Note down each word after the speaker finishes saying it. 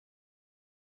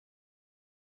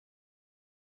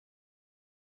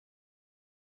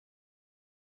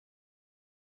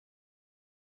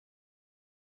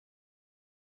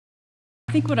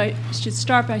I think what I should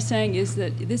start by saying is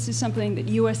that this is something that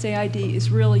USAID is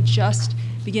really just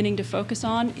beginning to focus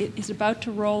on. It is about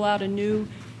to roll out a new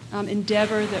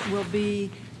endeavor that will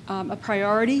be a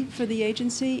priority for the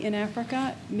agency in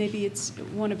Africa. Maybe it's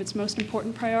one of its most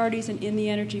important priorities in the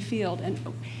energy field. And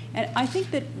I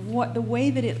think that the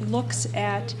way that it looks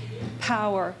at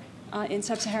power in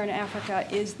sub-Saharan Africa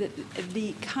is that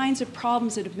the kinds of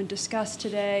problems that have been discussed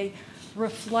today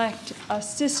reflect a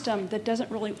system that doesn't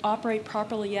really operate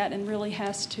properly yet and really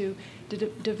has to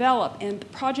develop. And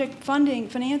project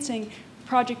financing,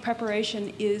 project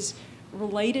preparation is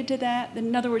related to that.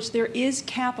 In other words, there is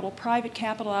capital, private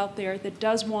capital out there that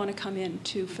does want to come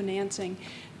into financing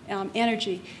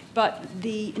energy, but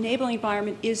the enabling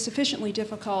environment is sufficiently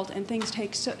difficult and things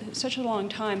take such a long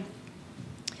time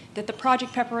that the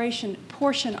project preparation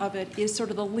portion of it is sort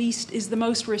of the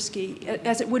most risky,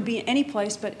 as it would be in any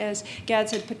place, but as Gad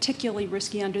said, particularly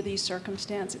risky under these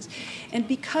circumstances. And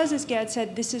because, as Gad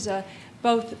said, this is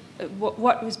when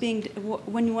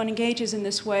one engages in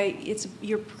this way,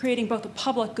 you're creating both a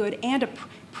public good and a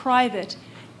private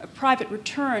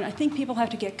return. I think people have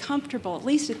to get comfortable, at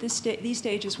least at these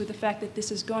stages, with the fact that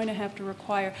this is going to have to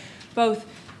require both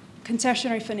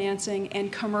concessionary financing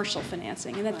and commercial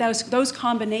financing, and that those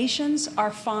combinations are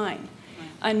fine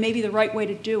and maybe the right way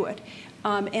to do it.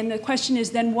 And the question is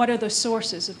then, what are the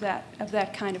sources of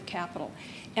that kind of capital?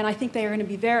 And I think they are going to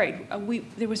be varied.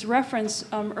 There was reference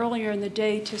earlier in the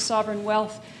day to sovereign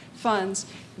wealth funds.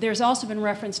 There's also been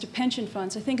reference to pension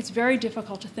funds. I think it's very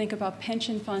difficult to think about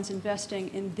pension funds investing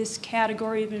in this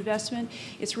category of investment.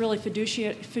 It's really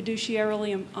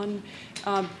fiduciarily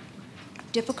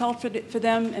difficult for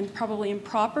them and probably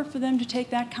improper for them to take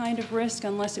that kind of risk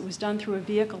unless it was done through a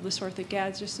vehicle, the sort that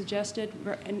Gad just suggested,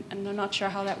 and I'm not sure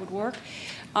how that would work.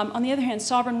 On the other hand,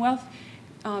 sovereign wealth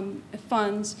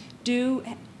funds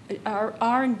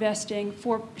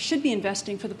should be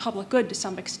investing for the public good to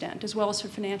some extent, as well as for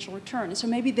financial return. And so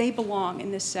maybe they belong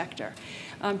in this sector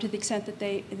to the extent that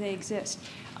they exist.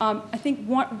 I think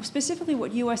specifically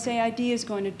what USAID is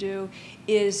going to do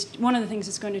is, one of the things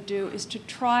it's going to do is to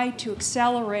try to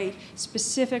accelerate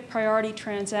specific priority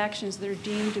transactions that are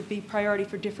deemed to be priority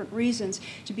for different reasons,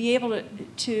 to be able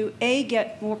to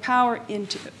get more power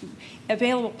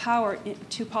available power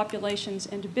to populations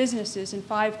and to businesses in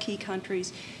 5 key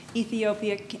countries: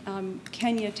 Ethiopia,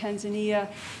 Kenya, Tanzania,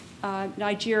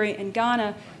 Nigeria, and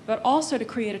Ghana, but also to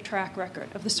create a track record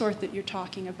of the sort that you're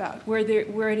talking about, where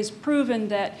it is proven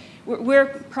that where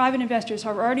private investors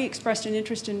have already expressed an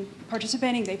interest in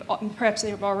participating, perhaps they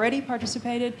have already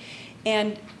participated,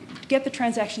 and get the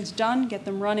transactions done, get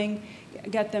them running,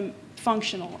 get them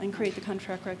functional, and create the kind of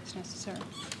track record that's necessary.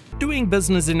 Doing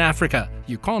business in Africa,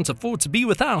 you can't afford to be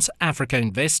without Africa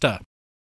Investor.